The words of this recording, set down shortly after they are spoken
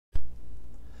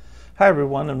Hi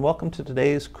everyone, and welcome to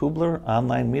today's Kubler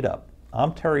online meetup.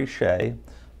 I'm Terry Shea,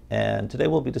 and today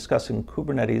we'll be discussing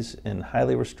Kubernetes in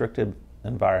highly restricted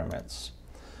environments.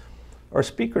 Our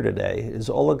speaker today is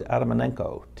Oleg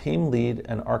Adamanenko, team lead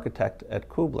and architect at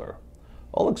Kubler.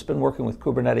 Oleg's been working with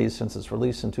Kubernetes since its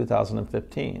release in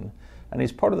 2015, and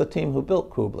he's part of the team who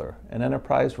built Kubler, an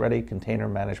enterprise-ready container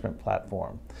management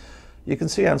platform. You can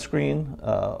see on screen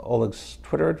Oleg's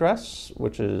Twitter address,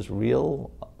 which is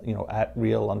at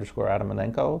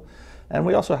real_Adamanenko, and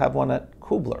we also have one at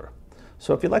Kubler.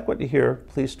 So if you like what you hear,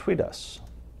 please tweet us.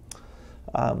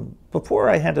 Before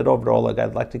I hand it over to Oleg,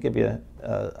 I'd like to give you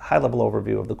a high-level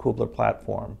overview of the Kubler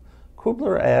platform.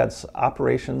 Kubler adds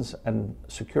operations and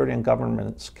security and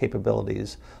governance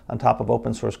capabilities on top of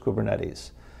open source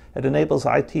Kubernetes. It enables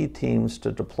IT teams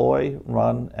to deploy,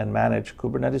 run, and manage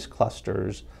Kubernetes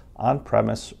clusters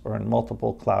on-premise or in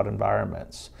multiple cloud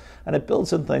environments. And it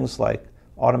builds in things like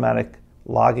automatic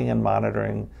logging and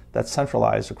monitoring that's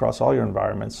centralized across all your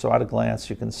environments, so at a glance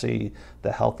you can see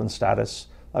the health and status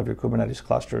of your Kubernetes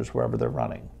clusters wherever they're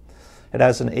running. It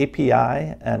has an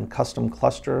API and custom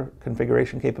cluster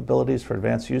configuration capabilities for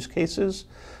advanced use cases,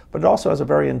 but it also has a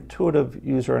very intuitive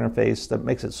user interface that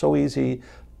makes it so easy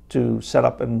to set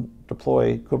up and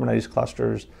deploy Kubernetes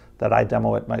clusters that I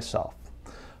demo it myself.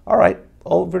 All right,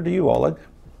 over to you, Oleg.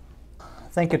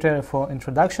 Thank you, Terry, for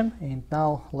introduction. And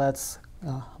now let's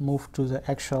move to the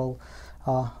actual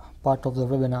part of the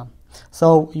webinar.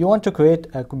 So you want to create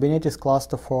a Kubernetes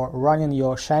cluster for running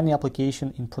your Shiny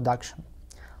application in production.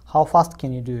 How fast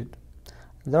can you do it?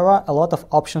 There are a lot of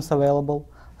options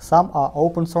available. Some are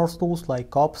open source tools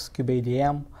like kops,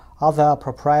 kubeadm, other are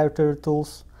proprietary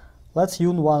tools. Let's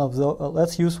use one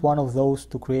of those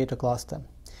to create a cluster.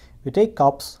 We take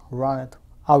kops, run it.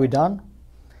 Are we done?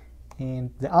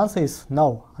 And the answer is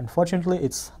no. Unfortunately,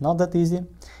 it's not that easy,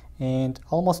 and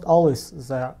almost always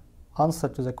the answer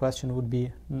to the question would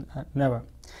be never.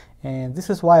 And this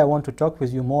is why I want to talk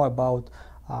with you more about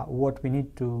what we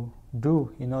need to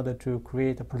do in order to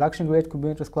create a production-grade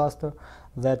Kubernetes cluster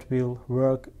that will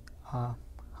work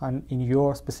in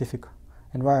your specific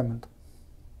environment.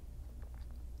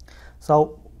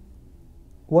 So,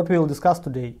 what we will discuss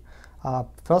today.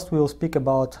 First, we will speak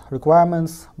about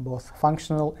requirements, both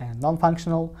functional and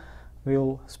non-functional. We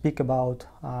will speak about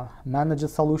managed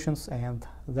solutions and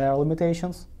their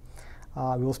limitations.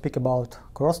 We will speak about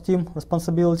cross-team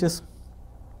responsibilities.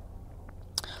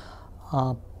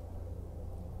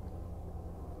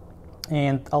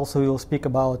 And also we will speak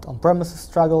about on-premises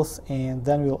struggles, and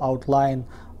then we'll outline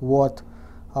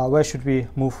where should we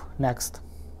move next.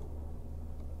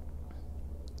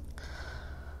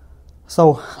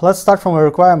 So let's start from the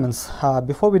requirements.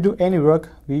 Before we do any work,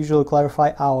 we usually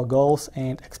clarify our goals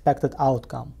and expected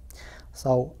outcome.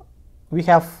 So we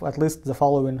have at least the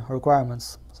following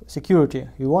requirements. So security.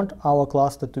 We want our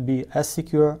cluster to be as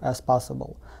secure as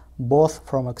possible, both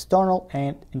from external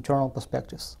and internal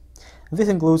perspectives. This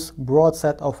includes a broad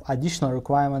set of additional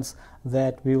requirements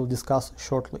that we will discuss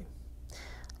shortly.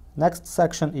 Next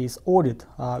section is audit.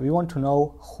 We want to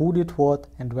know who did what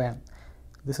and when.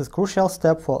 This is a crucial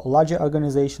step for larger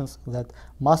organizations that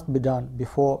must be done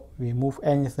before we move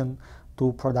anything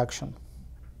to production.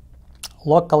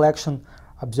 Log collection,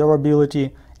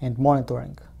 observability, and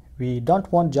monitoring. We don't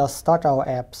want just start our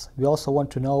apps, we also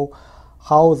want to know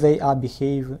how they are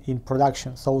behaving in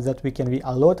production so that we can be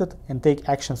alerted and take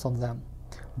actions on them.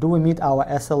 Do we meet our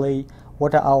SLA?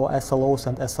 What are our SLOs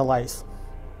and SLIs?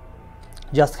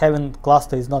 Just having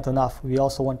cluster is not enough. We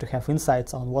also want to have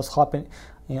insights on what's happening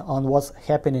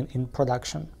in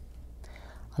production.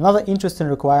 Another interesting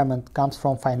requirement comes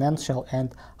from financial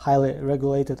and highly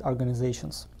regulated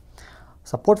organizations.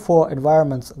 Support for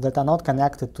environments that are not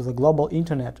connected to the global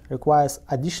internet requires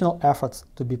additional efforts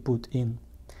to be put in.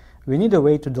 We need a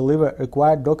way to deliver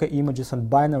required Docker images and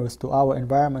binaries to our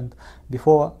environment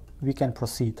before we can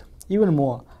proceed. Even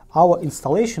more, our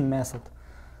installation method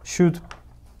should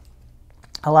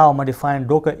allow modifying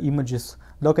Docker image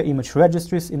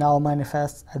registries in our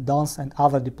manifests, add-ons, and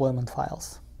other deployment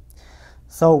files.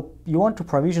 So you want to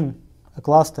provision a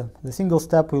cluster. The single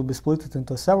step will be split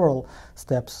into several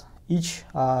steps. Each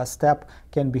step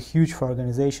can be huge for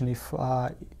organization if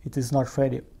it is not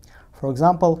ready. For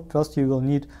example, first you will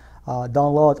need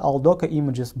download all Docker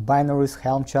images, binaries,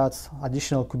 Helm charts,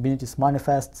 additional Kubernetes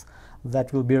manifests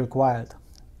that will be required.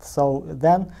 So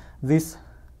then these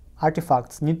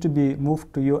artifacts need to be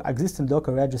moved to your existing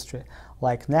Docker registry,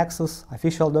 like Nexus,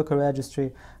 official Docker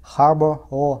registry, Harbor,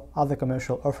 or other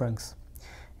commercial offerings.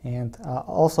 And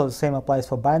also the same applies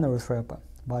for binaries wrapper.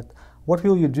 But what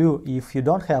will you do if you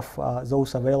don't have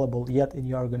those available yet in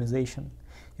your organization?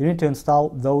 you need to install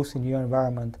those in your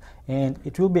environment, and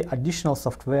it will be additional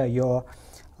software your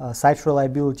site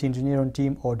reliability engineering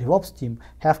team or DevOps team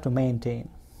have to maintain.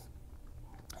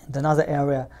 And another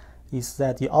area is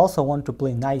that you also want to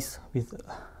play nice with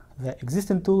the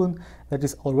existing tooling that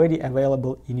is already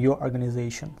available in your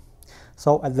organization.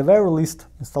 So at the very least,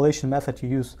 installation method you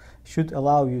use should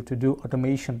allow you to do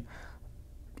automation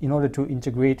in order to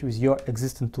integrate with your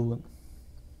existing tooling.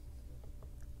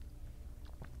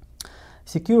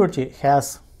 Security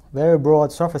has very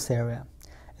broad surface area.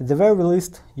 At the very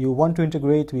least, you want to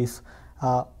integrate with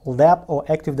LDAP or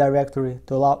Active Directory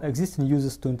to allow existing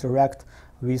users to interact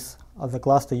with the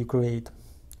cluster you create.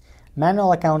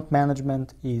 Manual account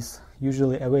management is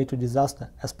usually a way to disaster,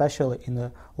 especially in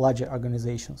the larger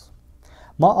organizations.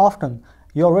 More often,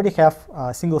 you already have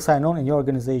a single sign-on in your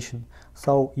organization,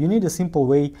 so you need a simple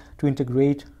way to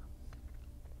integrate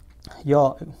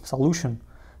your solution,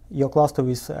 your cluster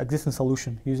with existing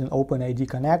solution using OpenID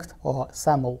Connect or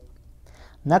SAML.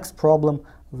 Next problem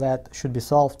that should be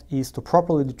solved is to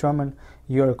properly determine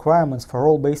your requirements for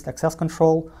role-based access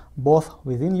control, both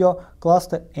within your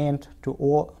cluster and to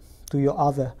your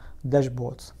other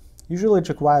dashboards. Usually it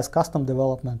requires custom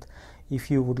development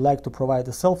if you would like to provide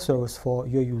a self-service for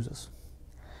your users.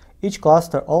 Each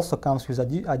cluster also comes with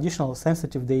additional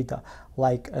sensitive data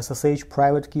like SSH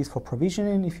private keys for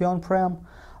provisioning if you're on-prem,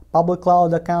 public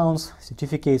cloud accounts,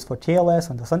 certificates for TLS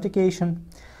and authentication,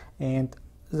 and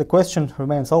the question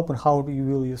remains open: how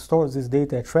will you store this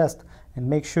data at rest and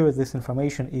make sure this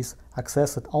information is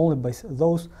accessed only by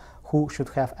those who should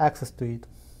have access to it?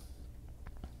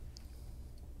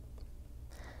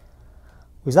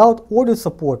 Without audit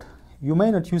support, you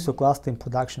may not use your cluster in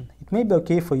production. It may be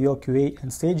okay for your QA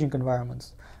and staging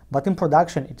environments, but in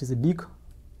production it is a big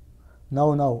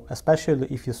no-no, especially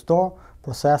if you store,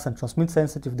 process and transmit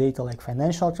sensitive data like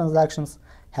financial transactions,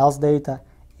 health data,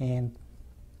 and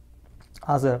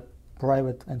other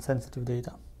private and sensitive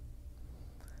data.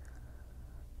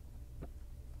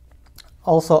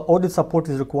 Also, audit support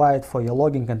is required for your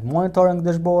logging and monitoring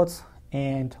dashboards,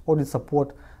 and audit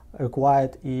support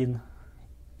required in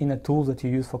a tool that you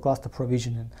use for cluster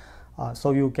provisioning.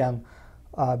 So you can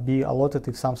be alerted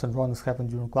if something wrong has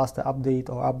happened during cluster update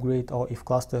or upgrade, or if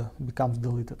cluster becomes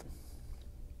deleted.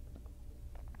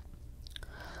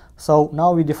 So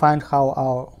now we defined how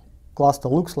our cluster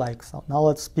looks like. So now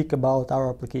let's speak about our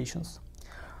applications.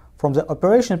 From the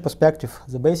operation perspective,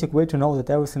 the basic way to know that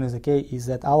everything is okay is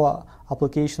that our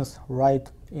applications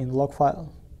write in log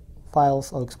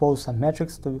files or expose some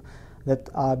metrics that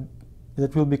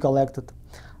will be collected.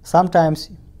 Sometimes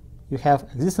you have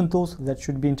existing tools that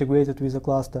should be integrated with the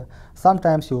cluster.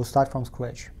 Sometimes you will start from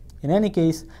scratch. In any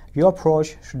case, your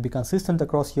approach should be consistent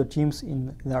across your teams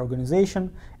in the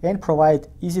organization and provide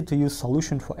easy-to-use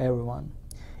solution for everyone.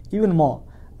 Even more,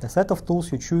 the set of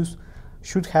tools you choose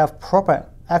should have proper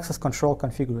access control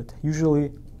configured.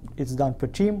 Usually it's done per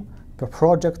team, per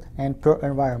project, and per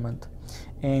environment.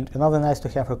 And another nice to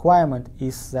have requirement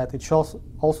is that it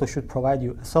also should provide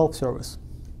you a self-service.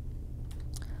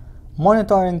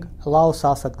 Monitoring allows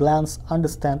us at glance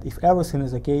understand if everything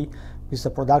is okay with the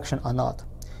production or not.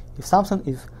 If something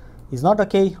is not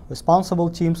okay, responsible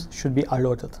teams should be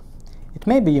alerted. It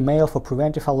may be email for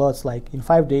preventive alerts like in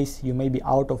 5 days you may be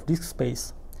out of disk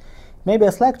space. Maybe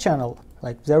a Slack channel,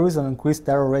 like there is an increased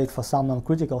error rate for some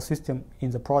non-critical system in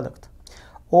the product.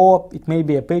 Or it may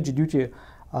be a PagerDuty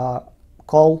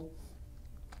call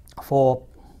for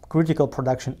critical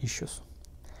production issues.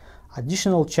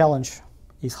 Additional challenge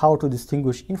is how to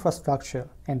distinguish infrastructure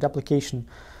and application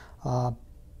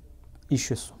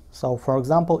issues. So for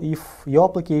example, if your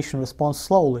application responds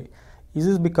slowly, is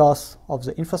this because of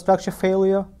the infrastructure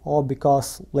failure or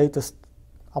because latest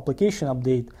application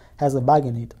update has a bug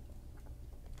in it?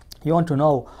 You want to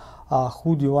know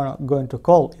who do you going to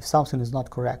call if something is not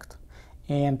correct.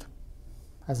 And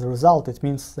as a result, it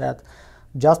means that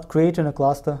just creating a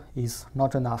cluster is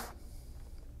not enough.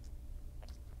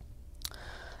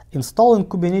 Installing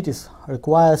Kubernetes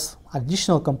requires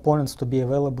additional components to be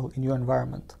available in your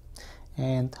environment.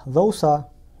 And those are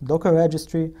Docker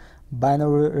registry,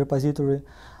 binary repository,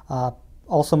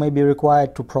 also may be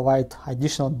required to provide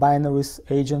additional binaries,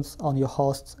 agents on your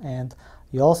hosts, and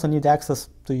you also need access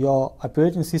to your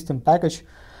operating system package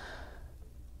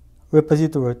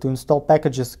repository to install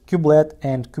packages Kubelet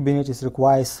and Kubernetes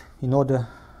requires in order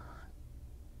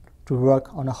to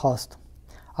work on a host.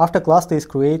 After cluster is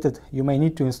created, you may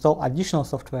need to install additional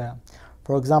software,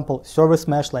 for example, service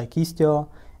mesh like Istio,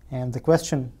 and the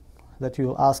question that you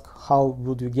will ask, how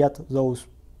would you get those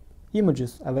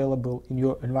images available in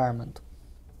your environment?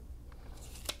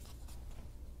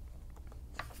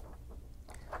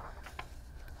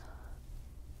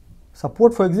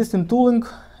 Support for existing tooling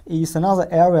is another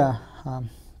area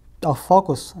of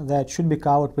focus that should be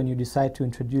covered when you decide to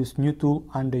introduce new tool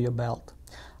under your belt.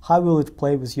 How will it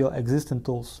play with your existing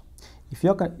tools? If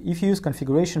you use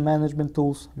configuration management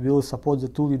tools, will it support the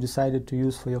tool you decided to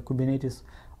use for your Kubernetes,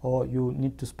 or you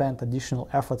need to spend additional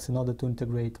efforts in order to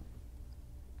integrate?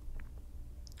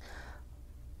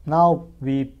 Now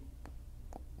we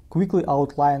quickly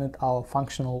outlined our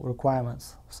functional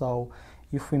requirements. So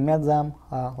if we met them,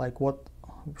 like what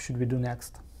should we do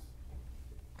next?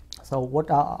 So what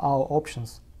are our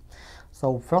options?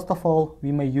 So first of all,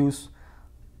 we may use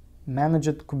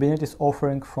managed Kubernetes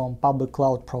offering from public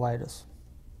cloud providers.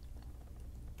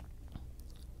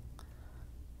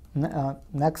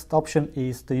 Next option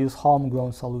is to use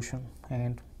homegrown solution,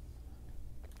 and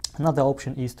another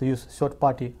option is to use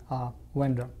third-party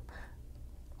vendor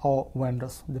or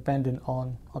vendors, depending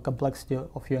on the complexity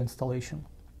of your installation.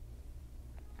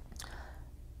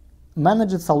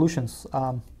 Managed solutions.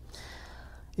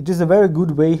 It is a very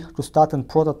good way to start and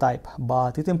prototype,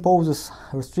 but it imposes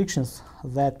restrictions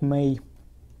that may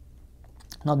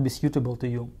not be suitable to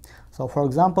you. So for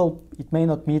example, it may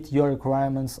not meet your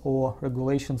requirements or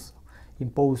regulations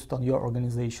imposed on your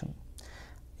organization.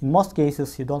 In most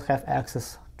cases, you don't have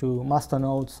access to master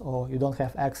nodes, or you don't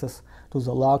have access to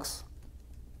the logs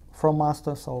from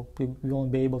master, so you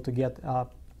won't be able to get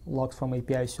logs from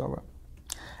API server.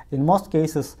 In most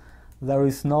cases, there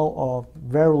is no or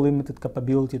very limited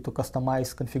capability to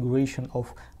customize configuration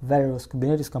of various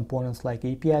Kubernetes components like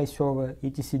API server,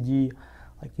 etcd.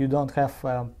 Like you don't have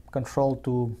control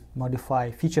to modify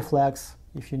feature flags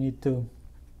if you need to,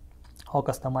 or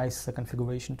customize the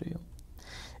configuration to you.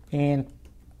 And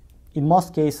in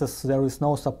most cases, there is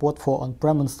no support for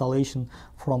on-prem installation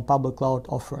from public cloud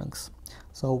offerings.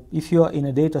 So if you are in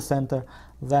a data center,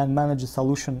 then managed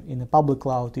solution in a public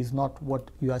cloud is not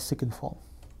what you are seeking for.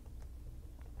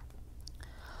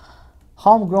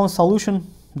 Homegrown solution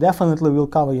definitely will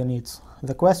cover your needs.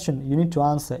 The question you need to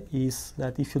answer is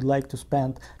that if you'd like to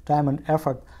spend time and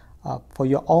effort for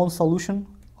your own solution,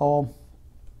 or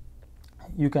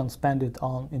you can spend it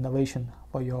on innovation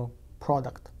for your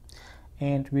product.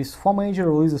 And with 4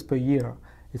 major releases per year,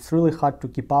 it's really hard to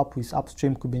keep up with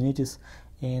upstream Kubernetes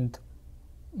and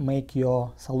make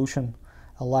your solution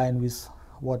align with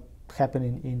what's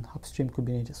happening in upstream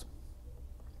Kubernetes.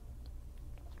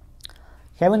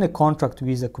 Having a contract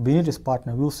with a Kubernetes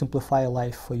partner will simplify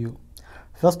life for you.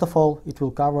 First of all, it will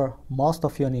cover most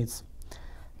of your needs.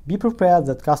 Be prepared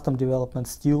that custom development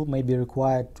still may be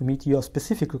required to meet your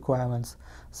specific requirements,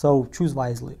 so choose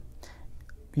wisely.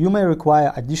 You may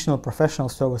require additional professional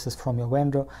services from your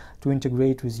vendor to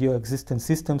integrate with your existing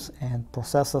systems and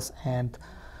processes, and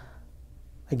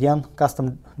again,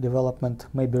 custom development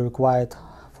may be required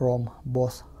from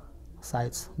both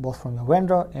sides, both from your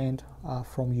vendor and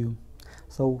from you.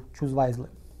 So choose wisely.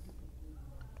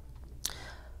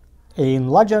 In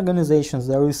large organizations,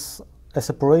 there is a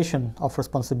separation of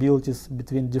responsibilities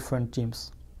between different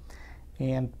teams.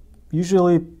 And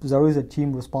usually there is a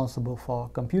team responsible for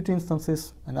compute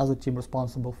instances, another team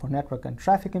responsible for network and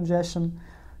traffic ingestion,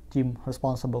 team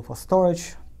responsible for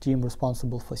storage, team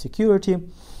responsible for security.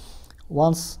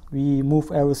 Once we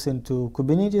move everything to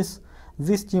Kubernetes,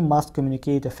 this team must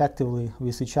communicate effectively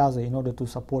with each other in order to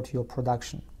support your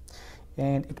production.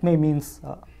 And it may mean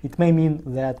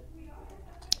that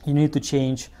you need to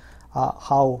change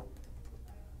how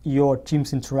your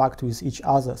teams interact with each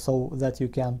other so that you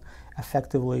can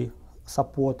effectively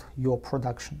support your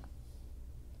production.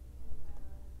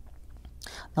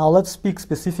 Now let's speak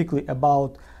specifically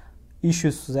about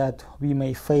issues that we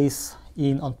may face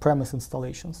in on-premise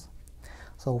installations.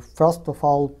 So first of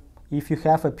all, if you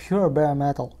have a pure bare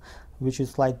metal, which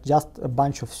is like just a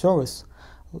bunch of servers,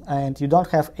 and you don't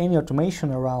have any automation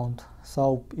around,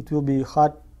 so it will be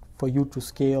hard for you to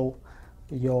scale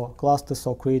your clusters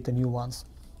or create new ones.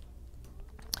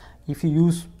 If you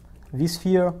use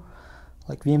vSphere,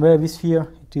 like VMware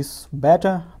vSphere, it is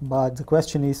better, but the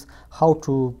question is how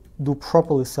to do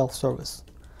properly self-service.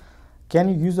 Can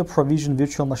you user provision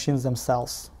virtual machines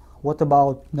themselves? What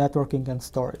about networking and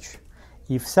storage?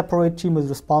 If separate team is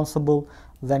responsible,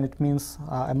 then it means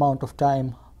amount of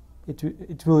time.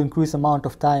 It will increase amount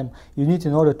of time you need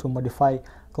in order to modify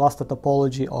cluster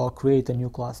topology or create a new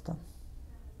cluster.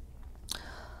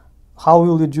 How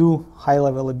will you do high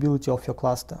availability of your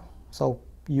cluster? So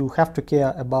you have to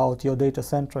care about your data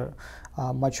center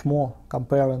much more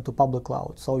comparing to public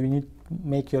cloud. So you need to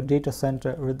make your data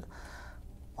center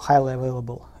highly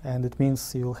available, and it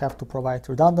means you will have to provide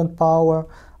redundant power,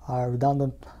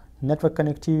 redundant network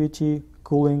connectivity,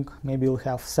 cooling. Maybe you'll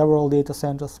have several data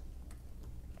centers.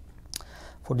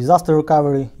 For disaster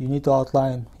recovery, you need to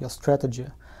outline your strategy.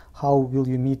 How will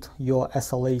you meet your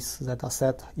SLAs that are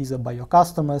set either by your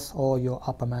customers or your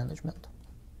upper management?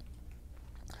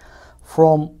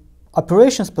 From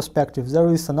operations perspective, there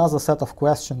is another set of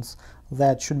questions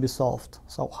that should be solved.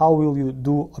 So how will you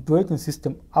do operating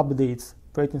system updates,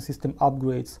 operating system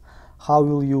upgrades? How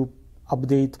will you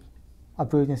update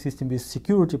operating system with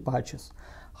security patches?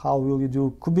 How will you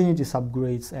do Kubernetes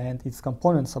upgrades and its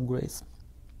components upgrades?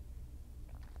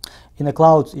 In the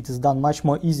cloud, it is done much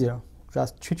more easier.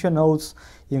 Just treat your nodes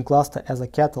in cluster as a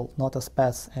kettle, not as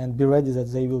pets, and be ready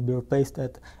that they will be replaced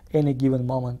at any given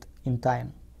moment in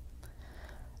time.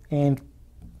 And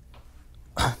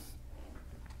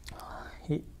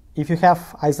if you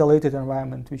have isolated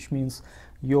environment, which means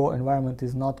your environment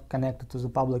is not connected to the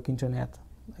public internet,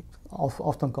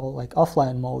 often called like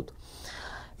offline mode,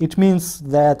 it means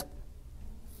that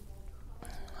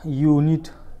you need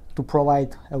to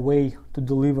provide a way to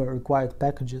deliver required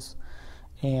packages.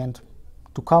 And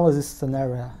to cover this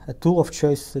scenario, a tool of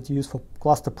choice that you use for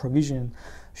cluster provisioning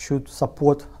should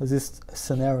support this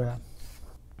scenario.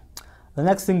 The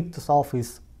next thing to solve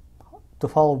is to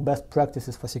follow best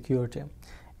practices for security.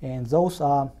 And those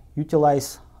are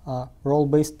utilize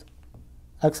role-based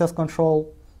access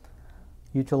control,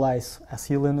 utilize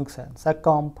SE Linux and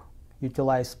seccomp,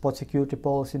 utilize spot security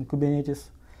policy in Kubernetes,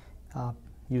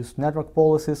 use network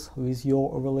policies with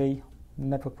your overlay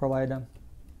network provider,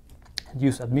 and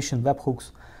use admission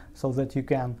webhooks so that you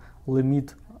can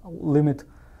limit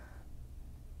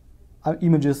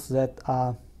images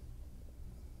that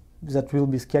will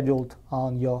be scheduled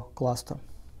on your cluster.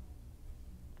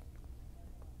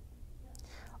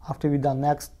 After we're done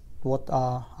next, what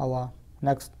are our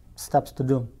next steps to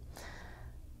do?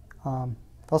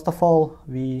 First of all,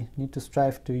 we need to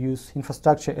strive to use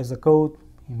infrastructure as a code,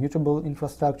 immutable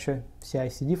infrastructure,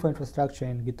 CI/CD for infrastructure,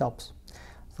 and GitOps.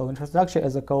 So infrastructure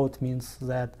as a code means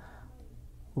that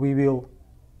we will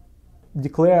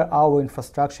declare our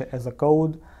infrastructure as a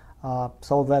code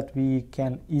so that we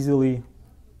can easily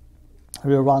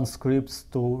rerun scripts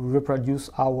to reproduce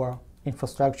our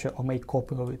infrastructure or make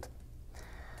copy of it.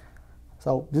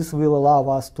 So this will allow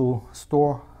us to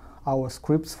store our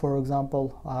scripts, for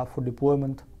example, for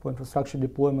deployment, for infrastructure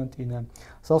deployment in a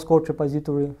source code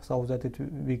repository, so that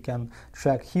we can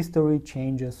track history,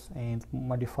 changes, and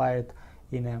modify it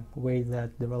in a way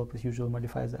that developers usually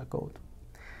modify their code.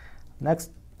 Next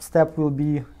step will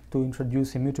be to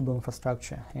introduce immutable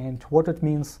infrastructure. And what it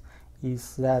means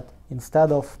is that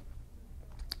instead of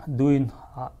doing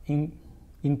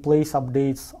in-place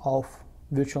updates of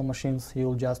virtual machines,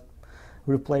 you'll just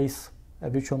replace a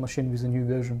virtual machine with a new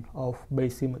version of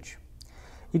base image.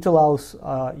 It allows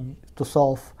to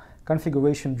solve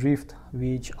configuration drift,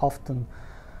 which often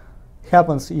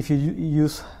happens if you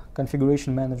use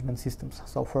configuration management systems.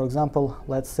 So for example,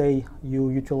 let's say you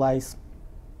use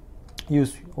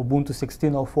Ubuntu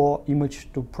 16.04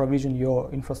 image to provision your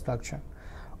infrastructure.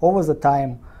 Over the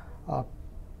time,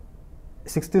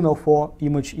 16.04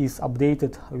 image is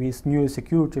updated with new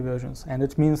security versions, and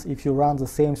it means if you run the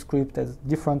same script at a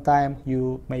different time,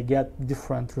 you may get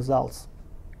different results.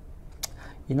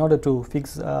 In order to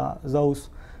fix those,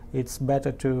 it's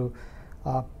better to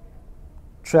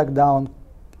track down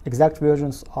exact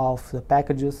versions of the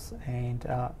packages and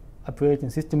operating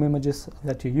system images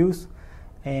that you use,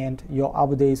 and your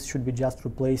updates should be just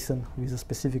replacing with a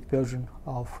specific version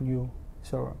of new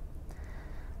server.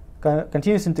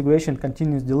 Continuous integration,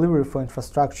 continuous delivery for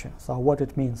infrastructure. So what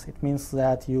it means? It means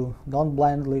that you don't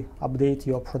blindly update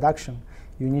your production.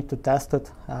 You need to test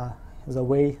it the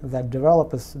way that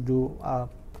developers do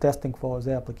testing for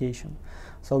their application.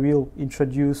 So we'll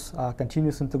introduce a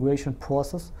continuous integration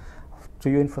process to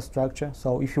your infrastructure.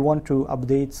 So if you want to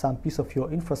update some piece of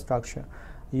your infrastructure,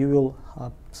 you will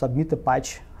submit a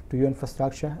patch to your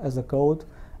infrastructure as a code,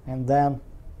 and then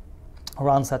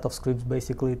run set of scripts,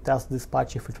 basically test this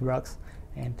patch if it works,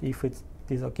 and if it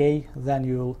is okay, then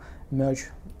you will merge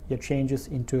your changes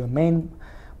into a main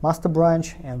master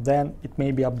branch, and then it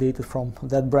may be updated from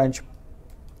that branch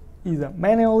either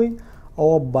manually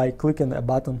or by clicking a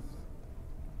button,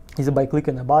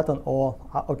 or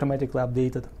automatically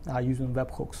updated using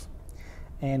webhooks.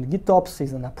 And GitOps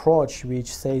is an approach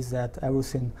which says that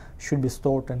everything should be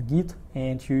stored in Git,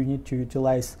 and you need to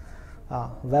utilize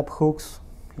webhooks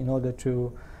in order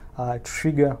to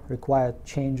trigger required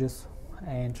changes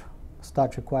and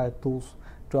start required tools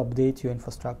to update your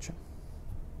infrastructure.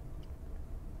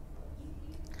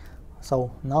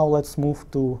 So now let's move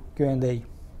to Q&A.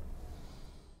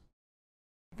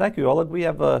 Thank you, Oleg. We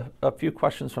have a few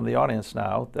questions from the audience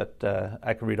now that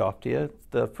I can read off to you.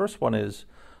 The first one is,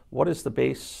 what is the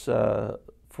base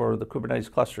for for the Kubernetes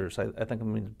clusters? I think it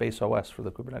means base OS for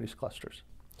the Kubernetes clusters.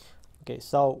 Okay,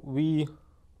 so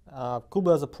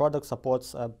Kubler as a product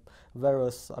supports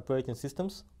various operating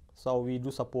systems. So we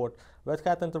do support Red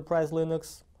Hat Enterprise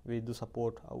Linux, we do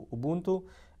support Ubuntu,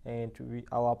 and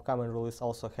our upcoming release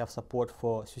also have support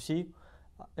for SUSE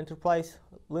Enterprise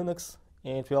Linux,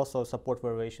 and we also support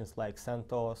variations like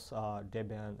CentOS,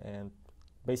 Debian, and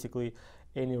basically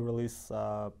any release,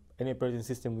 any operating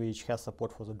system which has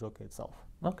support for the Docker itself.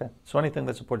 Okay, so anything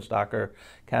that supports Docker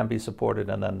can be supported,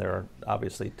 and then there are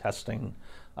obviously testing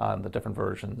on the different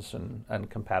versions and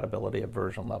compatibility of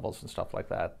version levels and stuff like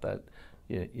that that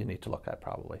you need to look at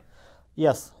probably.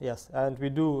 Yes, and we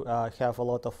do have a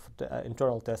lot of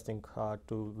internal testing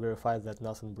to verify that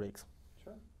nothing breaks.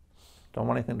 Sure. Don't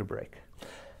want anything to break.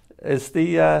 Is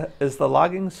the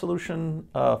logging solution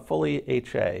fully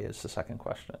HA? Is the second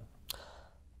question.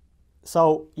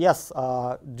 So yes,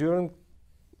 during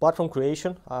platform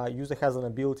creation, user has an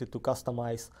ability to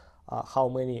customize how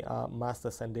many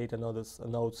masters and data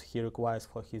nodes he requires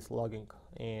for his logging,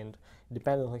 and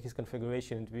depending on his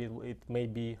configuration, it may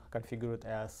be configured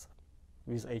as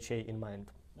with HA in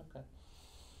mind. Okay.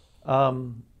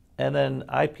 And then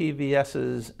IPVS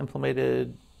is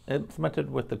implemented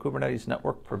with the Kubernetes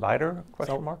network provider?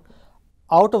 Question mark.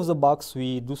 Out of the box,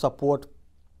 we do support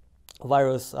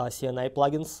various CNI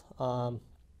plugins,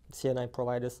 CNI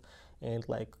providers, and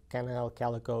like Canal,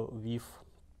 Calico, Weave.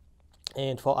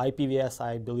 And for IPVS,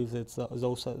 I believe it's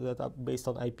those that are based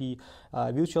on IP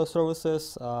virtual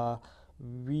services.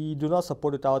 We do not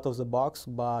support it out of the box,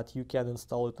 but you can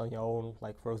install it on your own.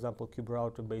 Like for example,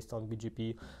 KubeRouter based on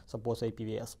BGP supports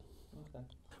IPVS. Okay.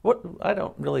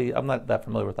 I'm not that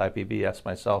familiar with IPVS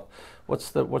myself. What's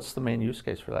the main use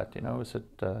case for that? Do you know? Is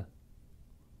it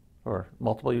or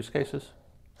multiple use cases?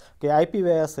 Okay,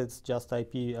 IPVS, it's just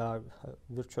IP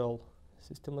virtual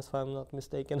system, if I'm not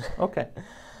mistaken. Okay.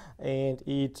 And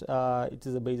it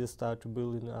is a basis to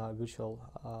build in virtual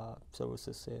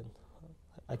services and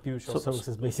IP virtual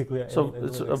services, basically. So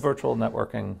it's a virtual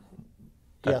networking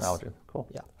technology. Yes. Cool.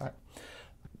 Yeah. All right.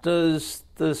 Does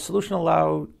the solution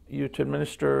allow you to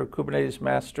administer Kubernetes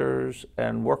masters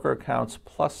and worker accounts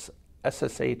plus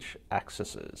SSH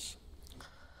accesses?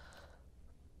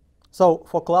 So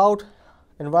for cloud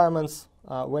environments,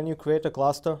 when you create a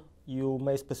cluster, you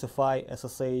may specify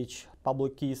SSH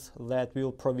public keys that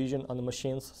will provision on the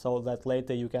machines so that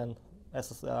later you can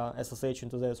SSH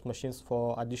into those machines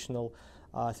for additional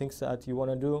things that you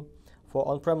want to do. For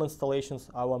on-prem installations,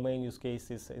 our main use case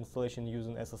is installation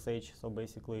using SSH. So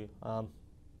basically,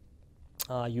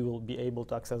 you will be able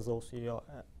to access those your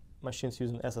machines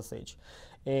using SSH.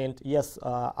 And yes,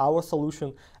 our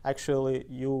solution, actually,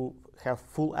 you have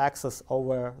full access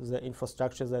over the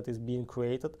infrastructure that is being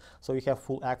created. So you have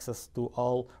full access to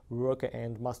all worker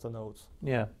and master nodes.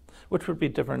 Yeah, which would be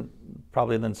different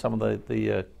probably than some of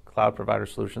the cloud provider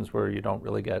solutions where you don't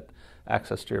really get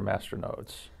access to your master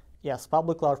nodes. Yes,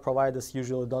 public cloud providers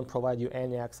usually don't provide you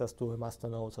any access to master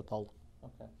nodes at all.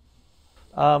 Okay.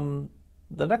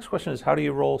 The next question is, how do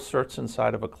you roll certs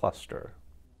inside of a cluster?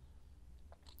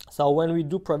 So when we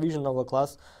do provision of a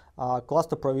class,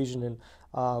 cluster provisioning,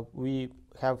 we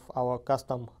have our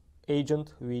custom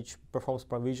agent which performs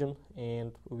provision,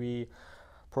 and we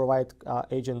provide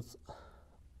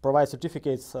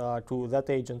certificates to that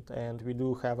agent, and we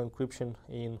do have encryption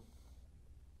in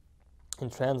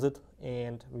transit,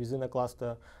 and within a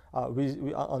cluster,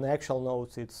 on actual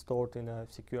nodes, it's stored in a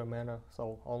secure manner,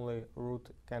 so only root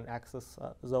can access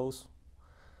those.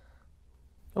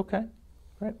 Okay,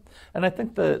 great. And I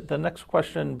think the next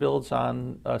question builds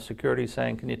on security,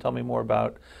 saying, can you tell me more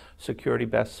about security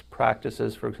best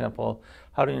practices? For example,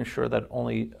 how do you ensure that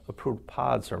only approved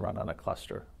pods are run on a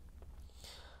cluster?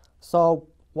 So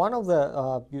one of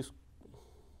the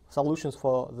solutions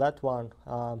for that one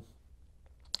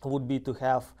would be to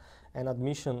have an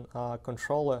admission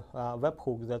controller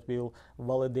webhook that will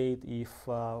validate if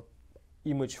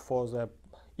image for the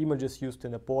images used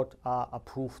in the port are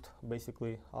approved,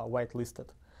 basically whitelisted.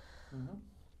 Mm-hmm.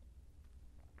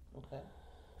 Okay.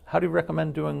 How do you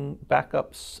recommend doing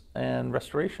backups and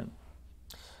restoration?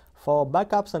 For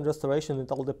backups and restoration,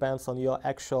 it all depends on your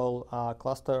actual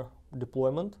cluster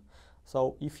deployment.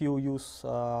 So if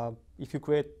you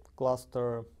create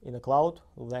cluster in a cloud,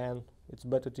 then it's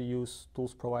better to use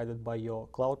tools provided by your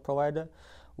cloud provider.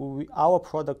 Our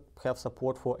product have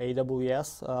support for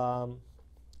AWS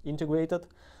integrated.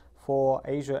 For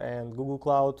Azure and Google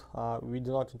Cloud, we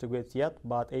do not integrate yet,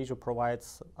 but Azure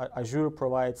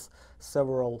provides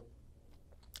several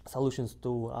solutions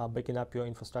to backing up your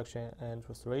infrastructure and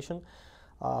restoration.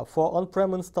 For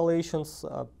on-prem installations,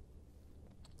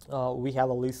 we have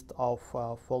a list of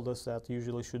folders that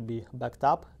usually should be backed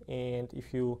up, and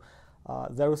if you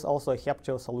there is also a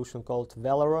Heptio solution called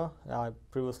Velora,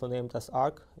 previously named as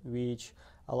Arc, which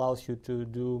allows you to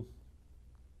do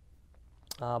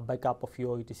backup of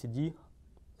your etcd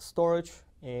storage,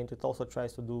 and it also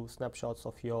tries to do snapshots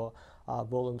of your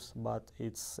volumes, but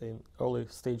it's in early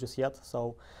stages yet,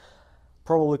 so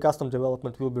probably custom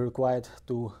development will be required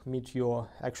to meet your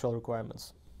actual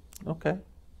requirements. Okay.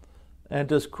 And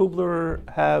does Kubler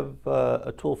have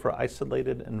a tool for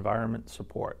isolated environment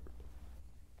support?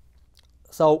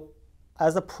 So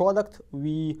as a product,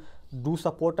 we do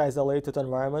support isolated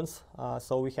environments.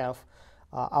 So we have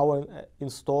our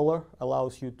installer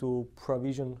allows you to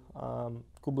provision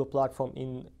Kubler platform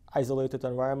in isolated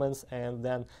environments and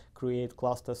then create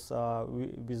clusters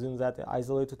within that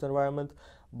isolated environment.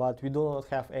 But we do not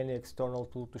have any external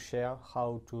tool to share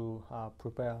how to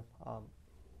prepare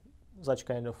such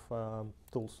kind of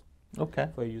tools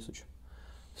for usage.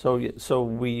 So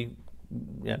we,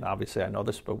 and obviously I know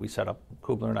this, but we set up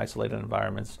Kubler in isolated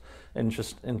environments, and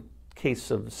just in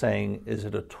case of saying, is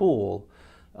it a tool,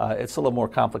 it's a little more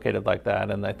complicated like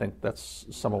that, and I think that's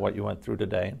some of what you went through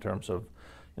today in terms of,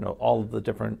 all of the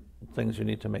different things you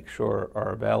need to make sure are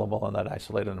available in that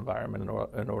isolated environment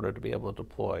in order to be able to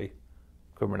deploy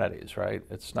Kubernetes, right?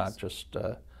 It's not just,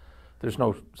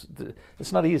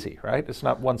 it's not easy, right? It's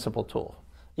not one simple tool.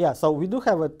 Yeah, so we do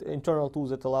have an internal tool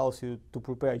that allows you to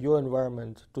prepare your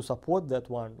environment to support that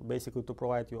one, basically to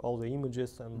provide you all the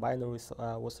images and binaries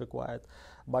what's required.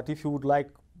 But if you would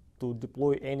like to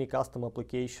deploy any custom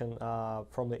application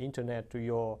from the internet to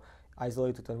your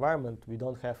isolated environment, we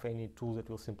don't have any tool that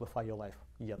will simplify your life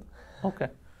yet. Okay.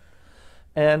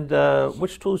 And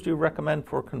which tools do you recommend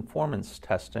for conformance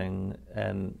testing?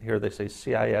 And here they say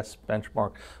CIS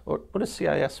benchmark. What is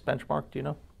CIS benchmark, do you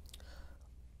know?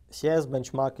 CIS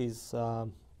benchmark is a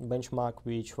benchmark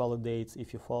which validates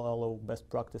if you follow best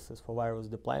practices for various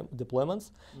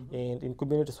deployments. Mm-hmm. And in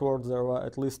Kubernetes world, there are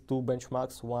at least two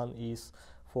benchmarks. One is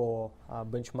for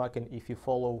benchmarking if you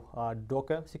follow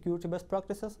Docker security best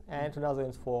practices, and another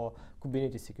is for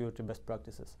Kubernetes security best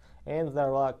practices. And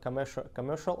there are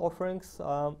commercial offerings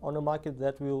on the market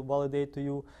that will validate to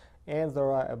you, and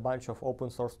there are a bunch of open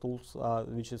source tools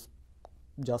which is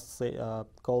just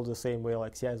called the same way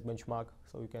like CIS benchmark,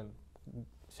 so you can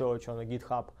search on a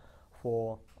GitHub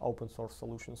for open source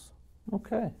solutions.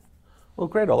 Okay. Well,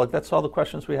 great, Oleg. That's all the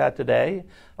questions we had today.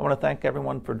 I want to thank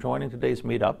everyone for joining today's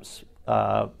meetups.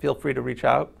 Feel free to reach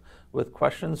out with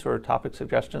questions or topic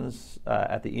suggestions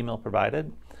at the email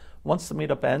provided. Once the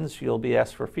meetup ends, you'll be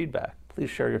asked for feedback. Please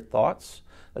share your thoughts,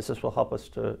 as this will help us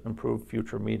to improve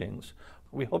future meetings.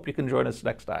 We hope you can join us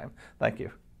next time. Thank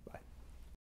you.